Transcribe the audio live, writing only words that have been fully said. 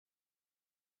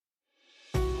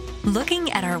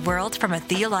Looking at our world from a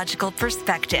theological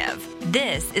perspective.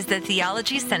 This is the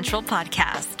Theology Central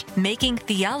Podcast, making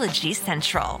theology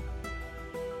central.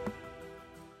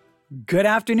 Good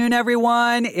afternoon,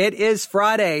 everyone. It is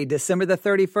Friday, December the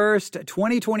 31st,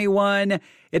 2021.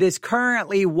 It is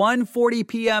currently 1:40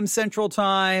 p.m. Central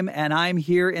Time, and I'm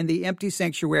here in the empty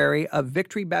sanctuary of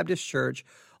Victory Baptist Church,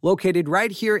 located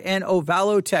right here in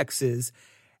Ovalo, Texas.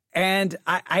 And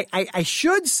I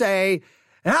should say,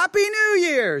 Happy New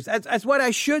Year's. That's what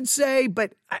I should say,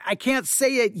 but I can't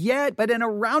say it yet. But in a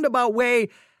roundabout way,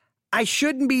 I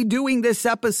shouldn't be doing this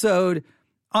episode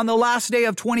on the last day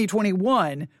of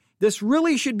 2021. This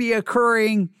really should be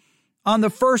occurring on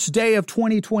the first day of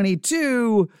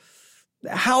 2022.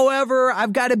 However,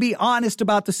 I've got to be honest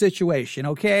about the situation,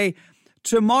 okay?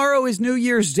 Tomorrow is New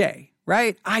Year's Day,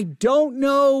 right? I don't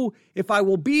know if I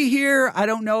will be here. I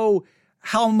don't know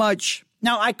how much.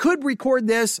 Now, I could record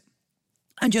this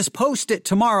and just post it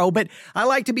tomorrow, but I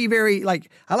like to be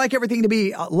I like everything to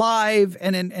be live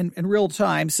and in real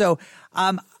time. So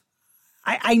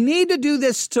I need to do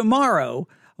this tomorrow,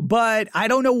 but I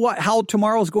don't know how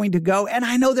tomorrow is going to go. And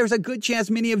I know there's a good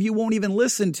chance many of you won't even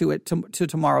listen to it to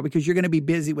tomorrow because you're going to be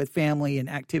busy with family and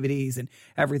activities and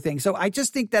everything. So I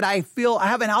just think that I feel I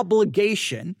have an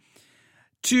obligation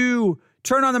to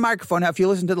turn on the microphone. Now, if you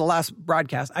listen to the last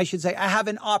broadcast, I should say I have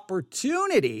an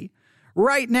opportunity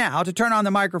right now to turn on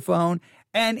the microphone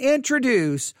and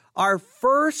introduce our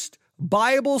first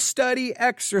Bible study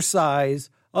exercise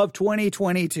of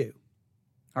 2022.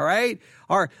 All right.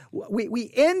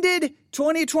 We ended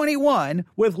 2021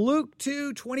 with Luke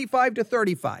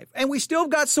 2:25-35, and we still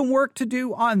got some work to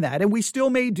do on that, and we still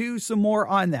may do some more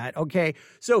on that. Okay.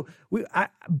 So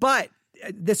but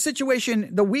the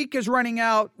situation, the week is running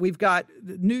out. We've got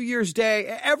New Year's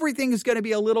Day. Everything is going to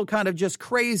be a little kind of just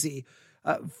crazy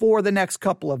for the next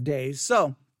couple of days.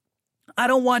 So I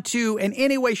don't want to in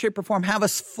any way, shape, or form have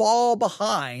us fall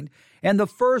behind in the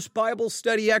first Bible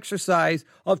study exercise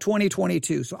of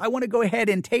 2022. So I want to go ahead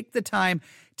and take the time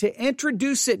to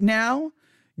introduce it now,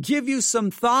 give you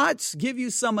some thoughts, give you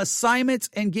some assignments,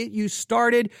 and get you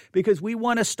started because we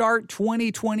want to start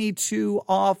 2022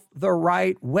 off the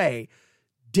right way.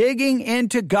 Digging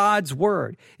into God's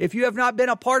Word. If you have not been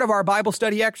a part of our Bible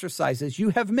study exercises, you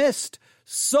have missed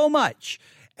so much.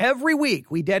 Every week,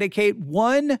 we dedicate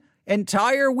one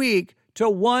entire week to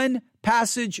one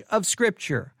passage of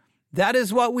Scripture. That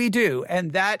is what we do,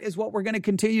 and that is what we're going to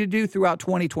continue to do throughout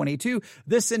 2022.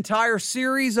 This entire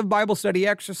series of Bible study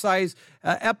exercise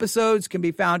episodes can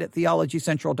be found at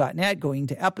theologycentral.net. Going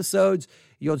to episodes,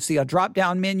 you'll see a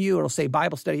drop-down menu. It'll say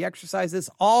Bible study exercises.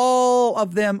 All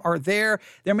of them are there.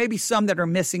 There may be some that are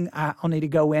missing. I'll need to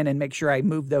go in and make sure I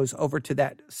move those over to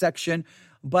that section.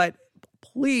 But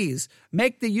please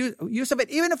make the use of it.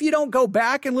 Even if you don't go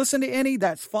back and listen to any,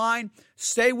 that's fine.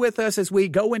 Stay with us as we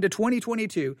go into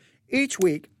 2022. Each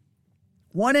week,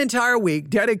 one entire week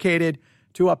dedicated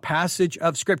to a passage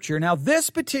of Scripture. Now, this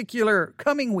particular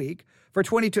coming week for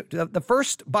the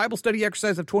first Bible study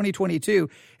exercise of 2022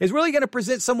 is really going to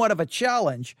present somewhat of a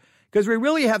challenge because we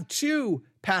really have two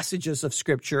passages of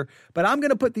Scripture, but I'm going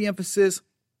to put the emphasis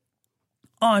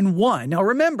on one. Now,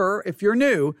 remember, if you're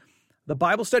new, the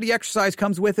Bible study exercise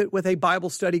comes with it with a Bible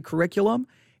study curriculum.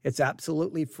 It's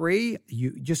absolutely free.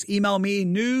 You just email me,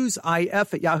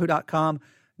 newsif@yahoo.com.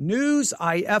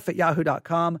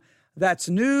 newsif@yahoo.com. That's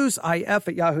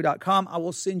newsif@yahoo.com. I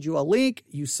will send you a link.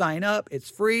 You sign up.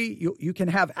 It's free. You can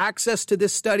have access to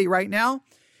this study right now,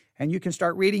 and you can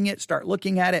start reading it, start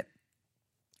looking at it,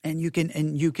 and you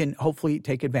can hopefully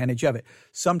take advantage of it.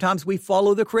 Sometimes we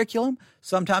follow the curriculum.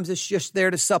 Sometimes it's just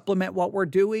there to supplement what we're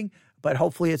doing, but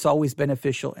hopefully it's always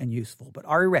beneficial and useful. But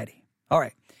are you ready? All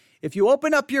right. If you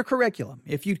open up your curriculum,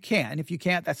 if you can't,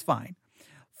 that's fine.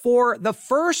 For the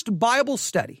first Bible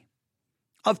study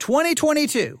of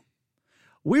 2022,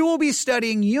 we will be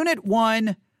studying Unit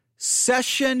 1,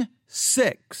 Session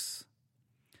 6.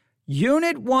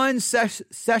 Unit 1,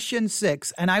 Session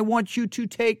 6, and I want you to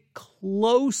pay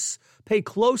close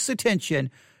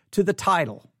attention to the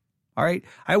title, all right?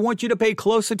 I want you to pay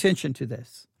close attention to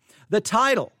this. The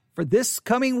title for this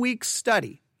coming week's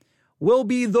study will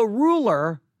be The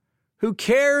Ruler Who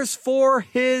Cares for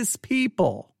His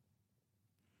People.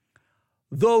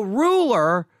 The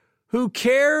ruler who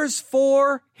cares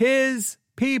for his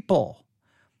people.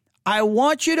 I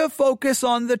want you to focus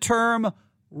on the term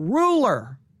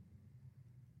ruler.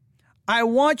 I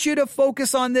want you to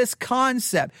focus on this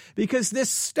concept because this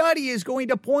study is going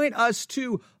to point us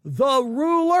to the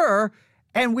ruler,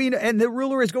 and the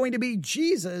ruler is going to be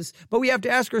Jesus. But we have to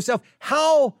ask ourselves,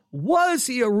 how was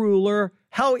he a ruler?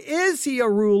 How is he a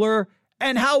ruler?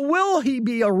 And how will he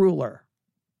be a ruler?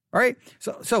 All right.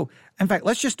 So in fact,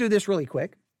 let's just do this really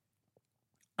quick.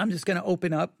 I'm just going to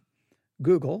open up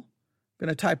Google. I'm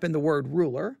going to type in the word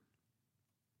ruler.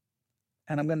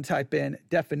 And I'm going to type in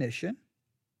definition.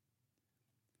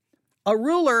 A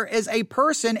ruler is a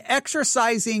person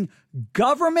exercising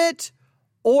government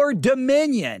or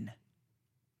dominion.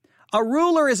 A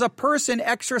ruler is a person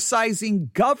exercising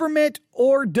government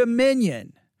or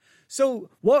dominion. So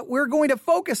what we're going to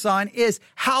focus on is,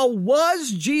 how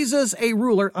was Jesus a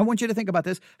ruler? I want you to think about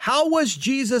this. How was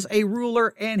Jesus a ruler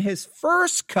in his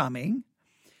first coming?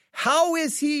 How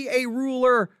is he a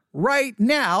ruler right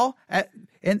now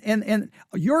in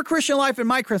your Christian life and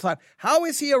my Christian life? How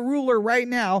is he a ruler right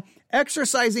now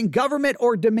exercising government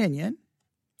or dominion?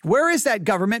 Where is that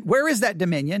government? Where is that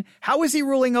dominion? How is he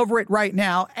ruling over it right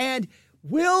now? And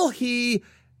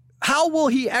how will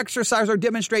he exercise or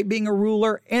demonstrate being a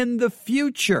ruler in the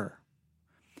future?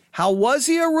 How was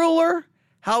he a ruler?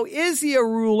 How is he a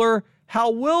ruler?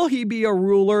 How will he be a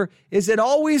ruler? Is it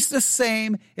always the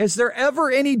same? Is there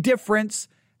ever any difference?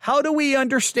 How do we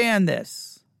understand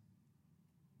this?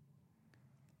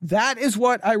 That is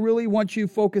what I really want you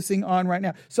focusing on right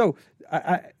now. So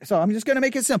I'm just going to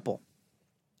make it simple.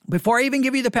 Before I even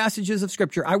give you the passages of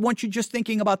Scripture, I want you just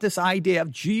thinking about this idea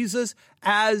of Jesus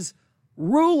as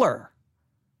ruler,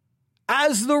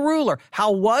 as the ruler.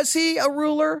 How was he a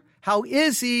ruler? How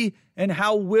is he? And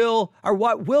how will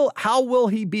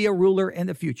he be a ruler in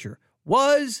the future?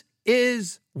 Was,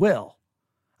 is, will.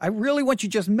 I really want you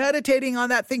just meditating on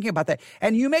that, thinking about that.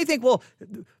 And you may think, well,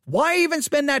 why even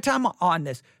spend that time on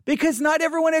this? Because not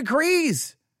everyone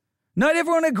agrees. Not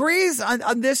everyone agrees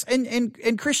on this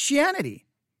in Christianity,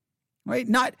 right?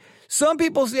 Some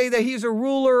people say that he's a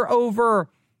ruler over,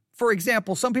 for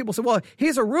example, some people say, well,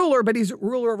 he's a ruler, but he's a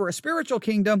ruler over a spiritual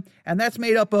kingdom, and that's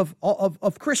made up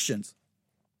of Christians.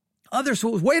 Others,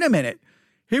 wait a minute.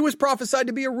 He was prophesied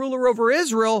to be a ruler over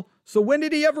Israel. So when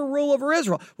did he ever rule over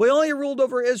Israel? Well, he only ruled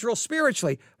over Israel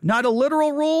spiritually, not a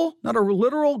literal rule, not a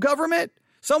literal government.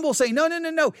 Some will say,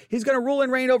 no. He's going to rule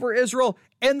and reign over Israel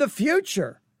in the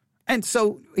future. And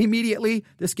so immediately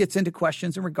this gets into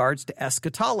questions in regards to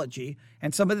eschatology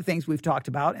and some of the things we've talked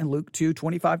about in Luke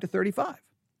 2:25-35.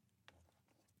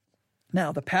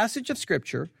 Now, the passage of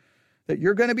Scripture that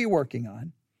you're going to be working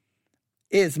on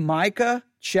is Micah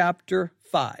chapter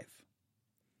 5.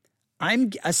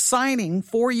 I'm assigning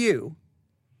for you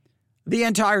the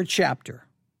entire chapter.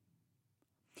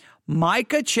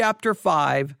 Micah chapter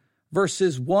 5,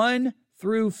 verses 1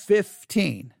 through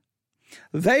 15.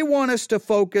 They want us to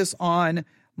focus on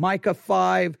Micah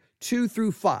 5, 2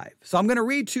 through 5. So I'm going to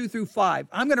read 2 through 5.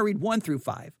 I'm going to read 1 through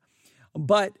 5.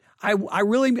 But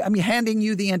I'm handing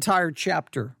you the entire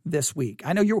chapter this week.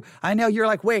 I know you're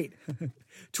like, wait,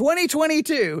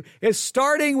 2022 is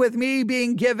starting with me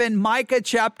being given Micah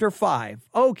chapter 5.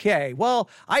 Okay, well,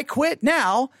 I quit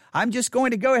now. I'm just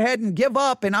going to go ahead and give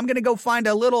up, and I'm going to go find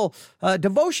a little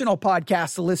devotional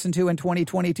podcast to listen to in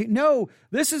 2022. No,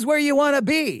 this is where you want to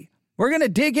be. We're going to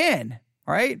dig in,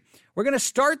 all right? We're going to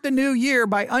start the new year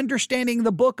by understanding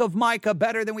the book of Micah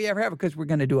better than we ever have, because we're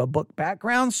going to do a book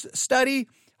background study.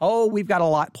 Oh, we've got a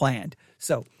lot planned.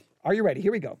 So, are you ready?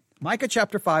 Here we go. Micah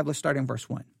chapter 5, let's start in verse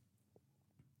 1.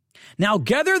 Now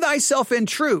gather thyself in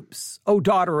troops, O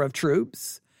daughter of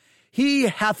troops. He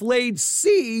hath laid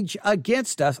siege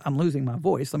against us. I'm losing my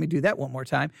voice. Let me do that one more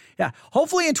time. Yeah,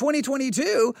 hopefully in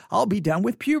 2022, I'll be done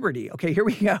with puberty. Okay, here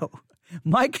we go.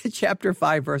 Micah chapter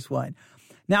 5, verse 1.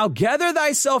 Now gather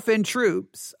thyself in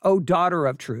troops, O daughter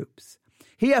of troops.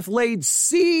 He hath laid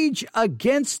siege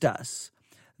against us.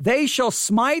 They shall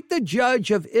smite the judge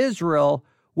of Israel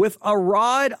with a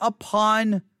rod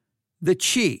upon the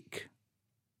cheek.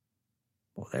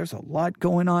 Well, there's a lot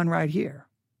going on right here.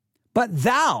 But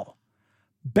thou,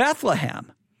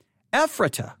 Bethlehem,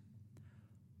 Ephratah,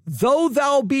 though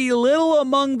thou be little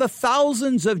among the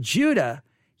thousands of Judah,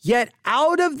 yet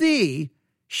out of thee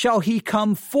shall he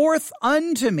come forth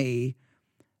unto me,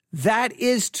 that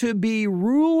is to be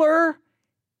ruler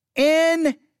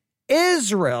in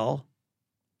Israel,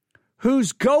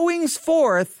 whose goings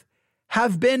forth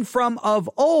have been from of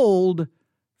old,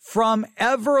 from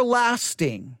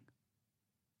everlasting.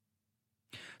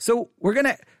 So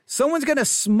someone's going to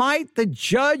smite the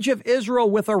judge of Israel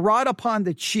with a rod upon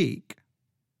the cheek.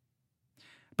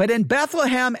 But in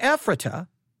Bethlehem, Ephratah,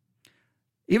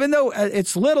 even though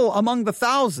it's little among the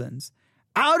thousands,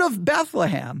 out of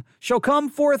Bethlehem shall come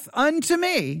forth unto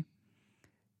me,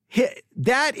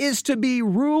 that is to be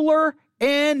ruler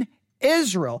in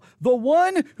Israel. The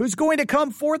one who's going to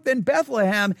come forth in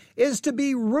Bethlehem is to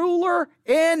be ruler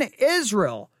in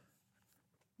Israel.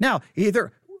 Now,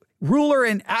 either ruler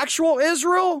in actual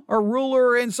Israel or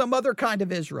ruler in some other kind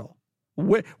of Israel?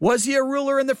 Was he a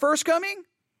ruler in the first coming?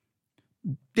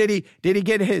 Did he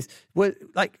get his,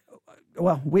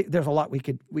 there's a lot we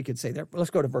could say there. Let's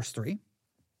go to verse 3.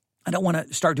 I don't want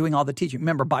to start doing all the teaching.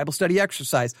 Remember, Bible study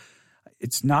exercise.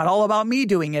 It's not all about me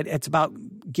doing it. It's about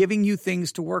giving you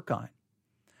things to work on.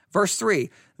 Verse 3,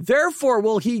 therefore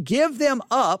will he give them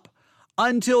up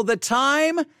until the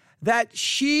time that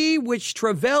she which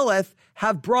travaileth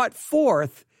have brought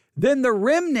forth. Then the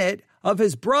remnant of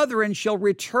his brethren shall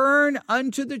return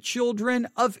unto the children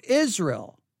of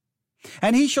Israel.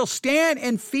 And he shall stand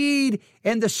and feed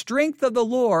in the strength of the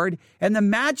Lord and the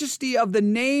majesty of the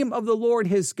name of the Lord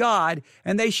his God,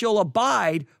 and they shall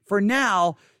abide, for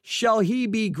now shall he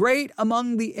be great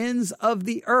among the ends of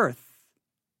the earth.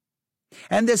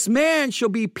 And this man shall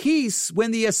be peace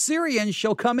when the Assyrians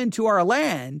shall come into our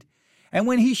land, and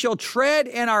when he shall tread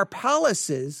in our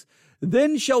palaces,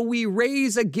 then shall we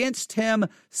raise against him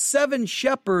 7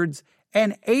 shepherds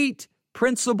and 8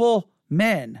 principal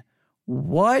men.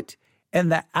 What in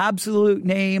the absolute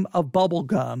name of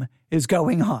bubblegum is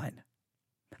going on?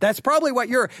 That's probably what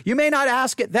you may not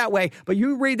ask it that way, but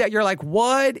you read that, you're like,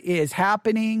 what is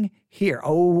happening here?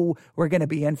 Oh, we're going to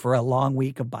be in for a long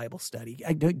week of Bible study.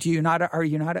 Are you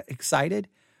not excited?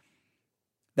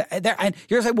 And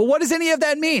you're like, well, what does any of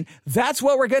that mean? That's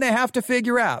what we're going to have to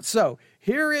figure out. So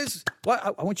here is what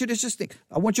I want you to just think.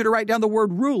 I want you to write down the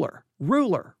word ruler.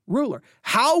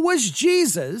 How was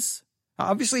Jesus?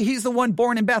 Obviously, he's the one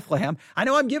born in Bethlehem. I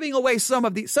know I'm giving away some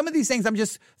of these things I'm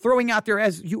just throwing out there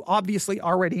as you obviously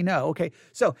already know. Okay,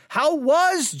 so how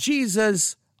was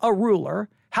Jesus a ruler?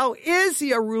 How is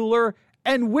he a ruler?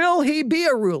 And will he be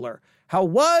a ruler? How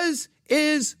was,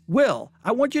 is, will.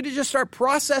 I want you to just start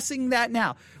processing that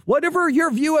now. Whatever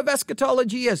your view of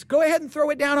eschatology is, go ahead and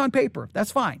throw it down on paper.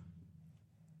 That's fine.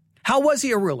 How was he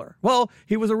a ruler? Well,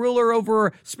 he was a ruler over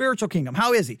a spiritual kingdom.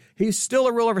 How is he? He's still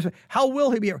a ruler over. How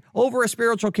will he be over a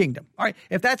spiritual kingdom? All right.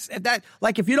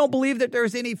 If you don't believe that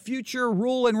there's any future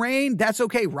rule and reign, that's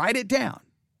okay. Write it down.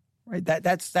 Right.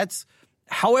 That's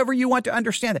however you want to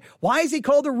understand it. Why is he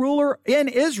called a ruler in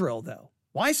Israel, though?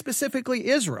 Why specifically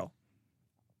Israel?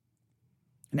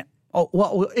 Now,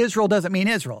 Israel doesn't mean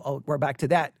Israel. Oh, we're back to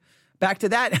that. Back to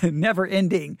that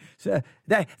never-ending,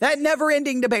 that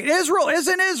never-ending debate. Israel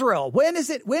isn't Israel. When is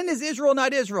Israel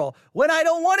not Israel? When I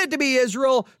don't want it to be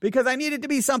Israel because I need it to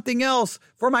be something else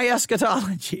for my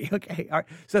eschatology. Okay, all right.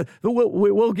 So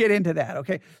we'll get into that.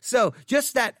 Okay, so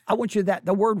just that I want you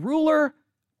the word ruler.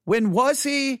 When was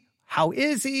he? How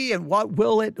is he? And what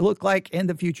will it look like in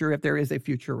the future if there is a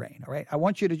future reign? All right. I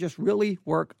want you to just really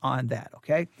work on that.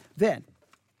 Okay. Then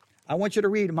I want you to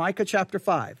read Micah chapter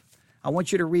 5. I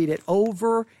want you to read it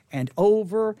over and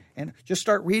over and just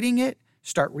start reading it, and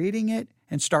start reading it.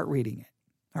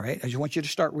 All right. I just want you to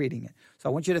start reading it. So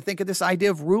I want you to think of this idea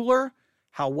of ruler.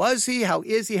 How was he? How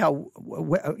is he? How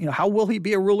will he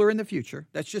be a ruler in the future?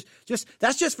 That's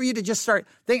just for you to just start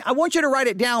thinking. I want you to write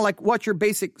it down like what your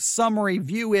basic summary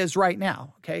view is right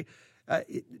now. Okay.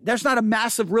 There's not a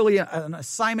massive, really an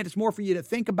assignment. It's more for you to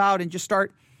think about and just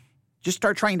start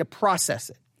trying to process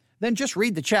it. Then just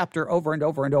read the chapter over and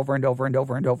over and over and over and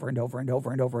over and over and over and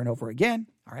over and over and over again.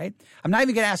 All right. I'm not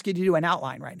even going to ask you to do an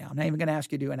outline right now. I'm not even going to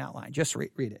ask you to do an outline. Just read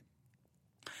it.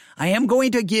 I am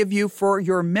going to give you for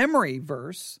your memory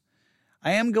verse.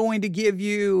 I am going to give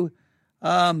you,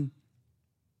 I'm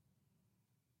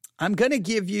going to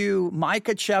give you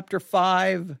Micah chapter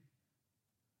 5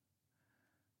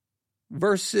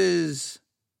 verses,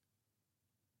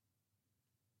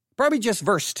 probably just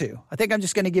verse 2. I think I'm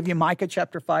just going to give you Micah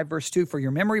chapter 5, verse 2 for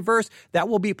your memory verse. That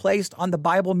will be placed on the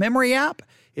Bible Memory app.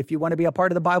 If you want to be a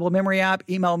part of the Bible Memory app,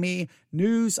 email me,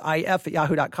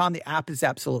 newsif@yahoo.com. The app is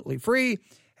absolutely free,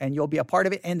 and you'll be a part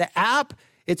of it. And the app,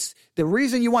 it's the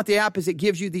reason you want the app is it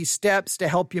gives you these steps to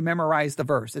help you memorize the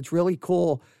verse. It's really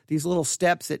cool, these little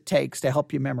steps it takes to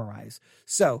help you memorize.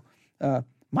 So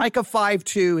Micah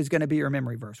 5:2 is going to be your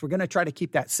memory verse. We're going to try to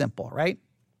keep that simple, right?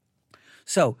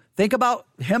 So think about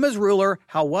him as ruler.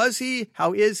 How was he?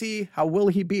 How is he? How will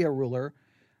he be a ruler?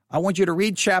 I want you to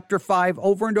read chapter 5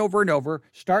 over and over and over.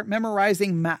 Start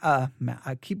memorizing.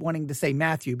 I keep wanting to say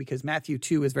Matthew because Matthew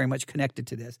 2 is very much connected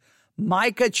to this.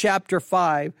 Micah chapter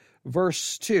 5,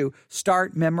 verse 2.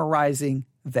 Start memorizing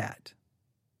that.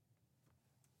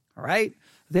 All right.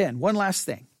 Then one last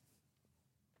thing.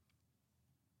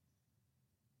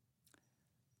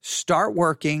 Start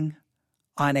working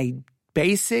on a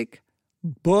basic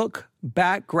book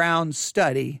background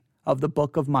study of the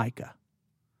book of Micah.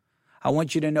 I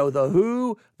want you to know the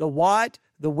who, the what,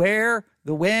 the where,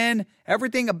 the when,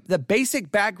 everything, the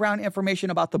basic background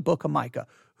information about the book of Micah.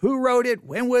 who wrote it,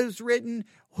 when was it written,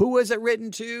 who was it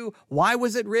written to, why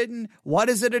was it written, what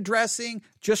is it addressing?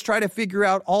 Just try to figure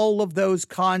out all of those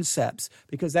concepts,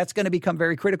 because that's going to become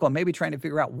very critical. Maybe trying to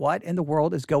figure out what in the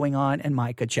world is going on in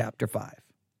Micah chapter 5.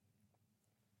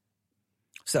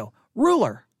 So,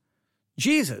 ruler,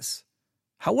 Jesus.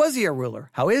 How was he a ruler?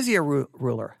 How is he a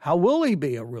ruler? How will he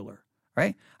be a ruler?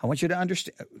 Right? I want you to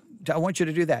understand. I want you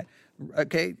to do that.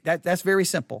 Okay? That's very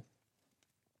simple.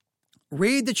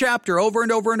 Read the chapter over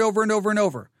and over and over and over and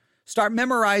over. Start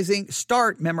memorizing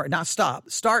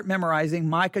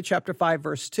Micah chapter 5,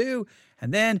 verse 2,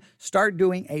 and then start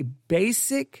doing a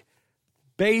basic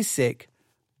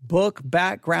book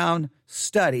background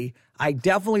study. I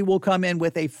definitely will come in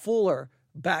with a fuller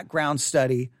background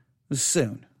study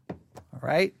soon. All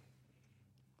right?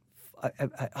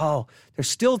 There's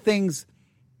still things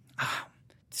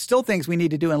we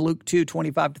need to do in Luke 2,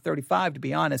 25 to 35, to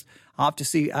be honest. I'll have to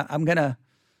see.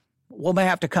 We may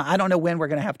have to come. I don't know when we're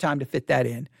going to have time to fit that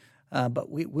in. But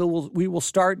we will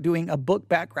start doing a book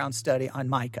background study on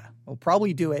Micah. We'll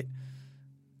probably do it.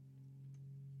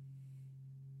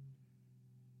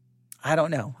 I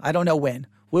don't know when.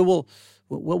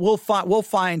 We'll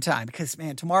find time, because,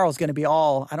 man, tomorrow's going to be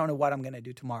I don't know what I'm going to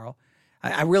do tomorrow.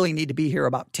 I really need to be here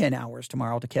about 10 hours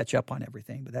tomorrow to catch up on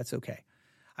everything, but that's okay.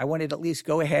 I wanted to at least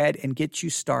go ahead and get you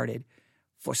started.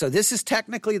 So this is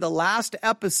technically the last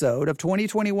episode of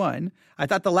 2021. I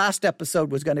thought the last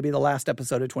episode was going to be the last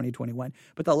episode of 2021,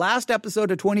 but the last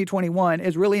episode of 2021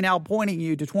 is really now pointing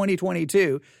you to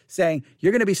 2022, saying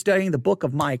you're going to be studying the book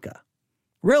of Micah.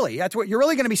 Really, that's what you're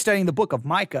really going to be studying, the book of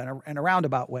Micah in a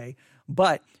roundabout way.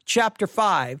 But chapter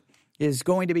 5 is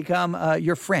going to become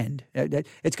your friend.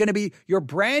 It's going to be your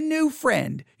brand new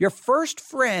friend. Your first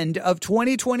friend of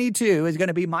 2022 is going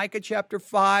to be Micah chapter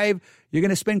 5. You're going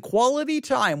to spend quality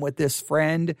time with this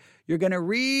friend. You're going to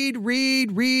read,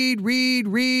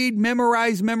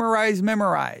 memorize.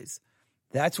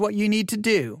 That's what you need to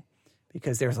do,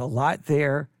 because there's a lot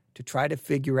there to try to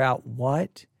figure out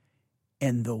what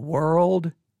in the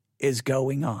world is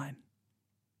going on.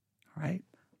 All right?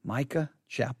 Micah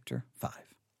chapter 5.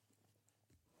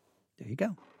 There you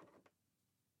go.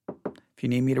 If you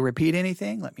need me to repeat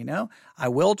anything, let me know. I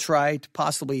will try to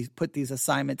possibly put these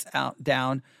assignments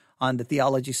down on the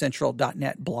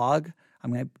theologycentral.net blog.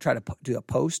 I'm going to try to do a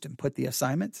post and put the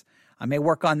assignments. I may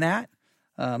work on that.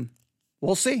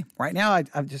 We'll see. Right now, I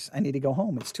need to go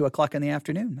home. It's 2:00 in the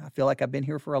afternoon. I feel like I've been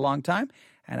here for a long time,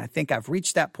 and I think I've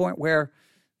reached that point where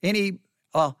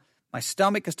my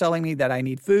stomach is telling me that I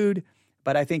need food,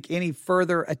 but I think any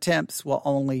further attempts will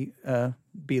only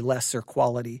be lesser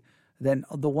quality than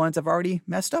the ones I've already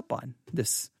messed up on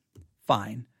this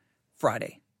fine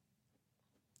Friday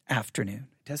afternoon.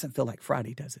 It doesn't feel like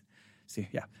Friday, does it? See,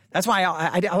 yeah. That's why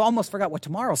I almost forgot what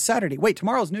tomorrow's Saturday. Wait,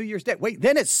 tomorrow's New Year's Day. Wait,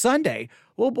 then it's Sunday.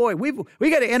 Oh boy, we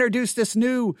got to introduce this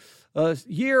new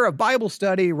year of Bible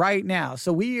study right now.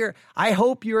 So I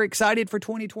hope you're excited for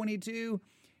 2022.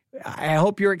 I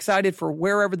hope you're excited for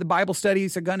wherever the Bible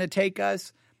studies are going to take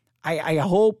us. I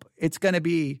hope it's going to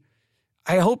be.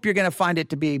 I hope you're going to find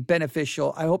it to be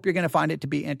beneficial. I hope you're going to find it to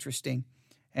be interesting,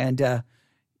 and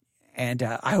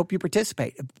I hope you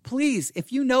participate. Please,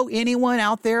 if you know anyone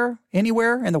out there,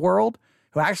 anywhere in the world,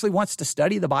 who actually wants to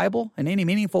study the Bible in any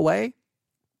meaningful way,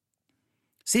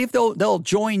 see if they'll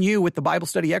join you with the Bible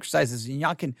study exercises, and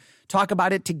y'all can talk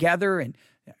about it together and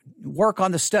work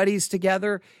on the studies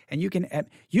together, and you can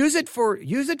use it for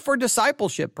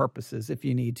discipleship purposes if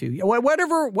you need to.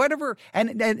 Whatever,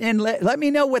 and let me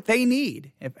know what they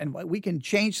need, and we can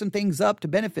change some things up to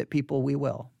benefit people. We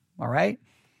will. All right.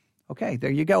 Okay, there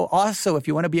you go. Also, if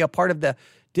you want to be a part of the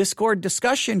Discord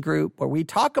discussion group where we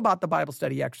talk about the Bible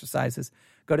study exercises,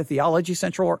 go to Theology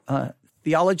Central,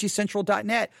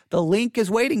 theologycentral.net. The link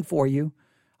is waiting for you.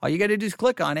 All you got to do is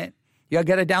click on it. You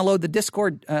got to download the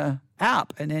Discord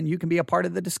app, and then you can be a part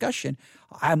of the discussion.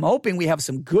 I'm hoping we have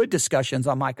some good discussions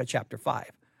on Micah chapter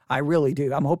 5. I really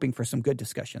do. I'm hoping for some good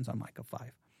discussions on Micah 5.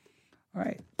 All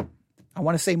right. I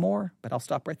want to say more, but I'll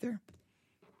stop right there.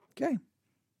 Okay.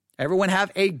 Everyone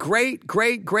have a great,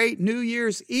 great, great New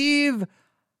Year's Eve.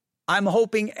 I'm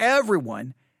hoping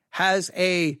everyone has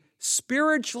a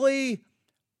spiritually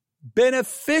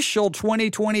beneficial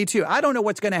 2022. I don't know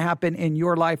what's going to happen in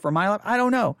your life or my life. I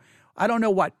don't know. I don't know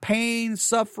what pain,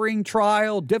 suffering,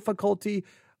 trial, difficulty.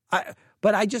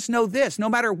 But I just know this. No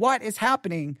matter what is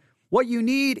happening, what you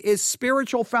need is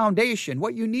spiritual foundation.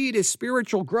 What you need is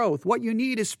spiritual growth. What you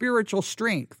need is spiritual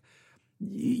strength.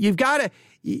 You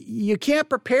can't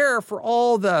prepare for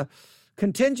all the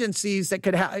contingencies that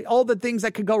could all the things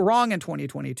that could go wrong in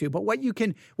 2022. But what you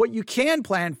can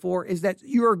plan for is that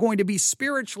you are going to be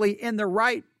spiritually in the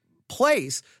right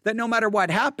place that no matter what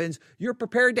happens, you're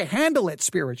prepared to handle it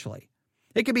spiritually.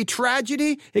 It could be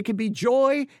tragedy. It could be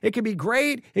joy. It could be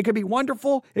great. It could be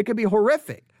wonderful. It could be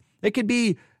horrific. It could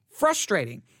be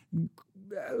frustrating.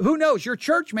 Who knows? Your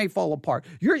church may fall apart.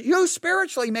 You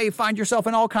spiritually may find yourself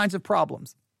in all kinds of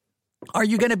problems. Are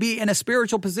you going to be in a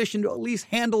spiritual position to at least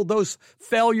handle those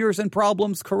failures and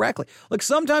problems correctly? Look,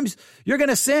 sometimes you're going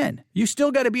to sin. You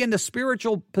still got to be in the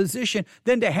spiritual position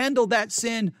then to handle that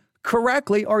sin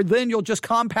correctly, or then you'll just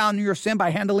compound your sin by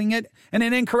handling it in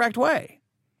an incorrect way.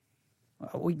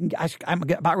 I'm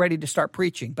about ready to start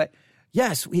preaching, but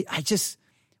yes, we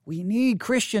need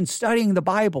Christians studying the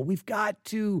Bible. We've got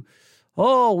to,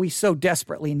 we so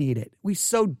desperately need it. We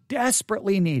so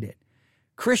desperately need it.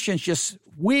 Christians just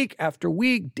week after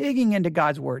week digging into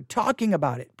God's word, talking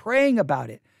about it, praying about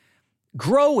it,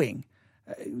 growing.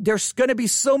 There's going to be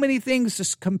so many things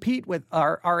to compete with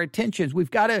our attentions.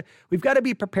 We've got to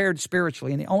be prepared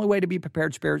spiritually, and the only way to be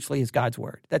prepared spiritually is God's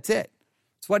word. That's it.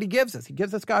 It's what he gives us. He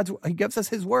gives us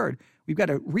his word. We've got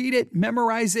to read it,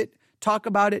 memorize it, talk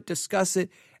about it, discuss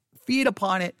it, feed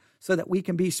upon it so that we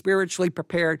can be spiritually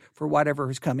prepared for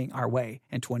whatever is coming our way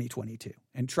in 2022.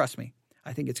 And trust me,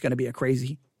 I think it's going to be a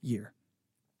crazy year.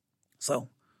 So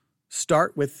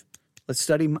let's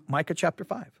study Micah chapter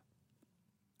 5.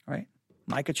 All right?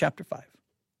 Micah chapter 5.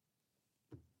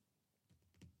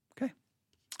 Okay.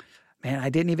 Man, I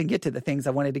didn't even get to the things I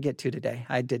wanted to get to today.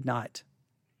 I did not.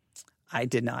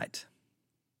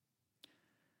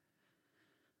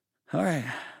 All right.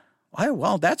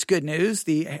 Well, that's good news.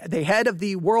 The head of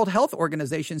the World Health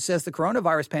Organization says the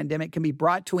coronavirus pandemic can be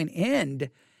brought to an end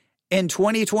in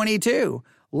 2022.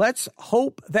 Let's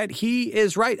hope that he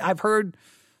is right. I've heard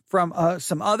from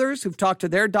some others who've talked to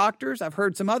their doctors. I've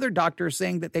heard some other doctors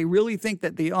saying that they really think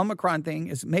that the Omicron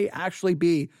thing may actually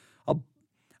be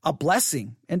a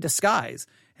blessing in disguise,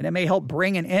 and it may help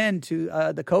bring an end to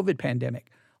the COVID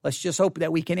pandemic. Let's just hope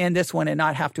that we can end this one and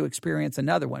not have to experience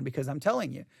another one, because I'm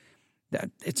telling you, that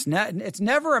it's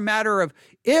never a matter of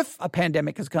if a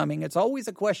pandemic is coming. It's always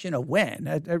a question of when.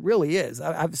 It really is.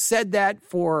 I've said that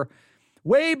for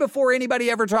way before anybody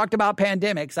ever talked about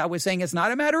pandemics. I was saying it's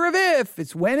not a matter of if,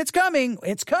 it's when it's coming.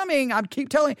 It's coming. I keep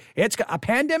telling you, a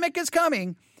pandemic is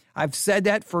coming. I've said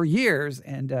that for years.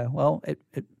 And,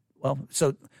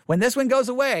 so when this one goes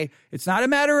away, it's not a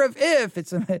matter of if,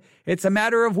 it's a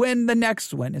matter of when the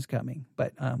next one is coming.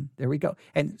 But there we go.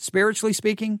 And spiritually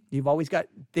speaking, you've always got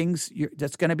things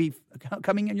that's going to be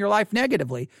coming in your life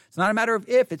negatively. It's not a matter of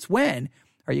if, it's when.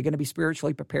 Are you going to be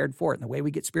spiritually prepared for it? And the way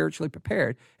we get spiritually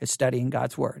prepared is studying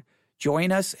God's word.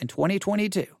 Join us in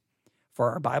 2022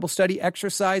 for our Bible study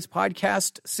exercise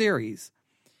podcast series.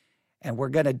 And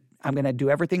I'm going to do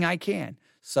everything I can.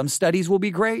 Some studies will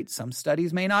be great. Some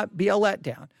studies may not be a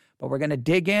letdown, but we're going to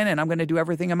dig in, and I'm going to do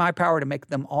everything in my power to make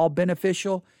them all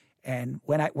beneficial. And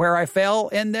where I fail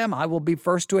in them, I will be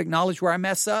first to acknowledge where I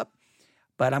mess up,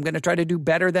 but I'm going to try to do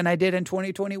better than I did in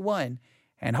 2021.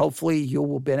 And hopefully you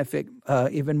will benefit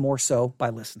even more so by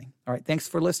listening. All right. Thanks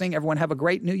for listening. Everyone have a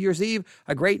great New Year's Eve,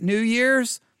 a great New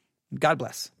Year's. God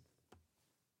bless.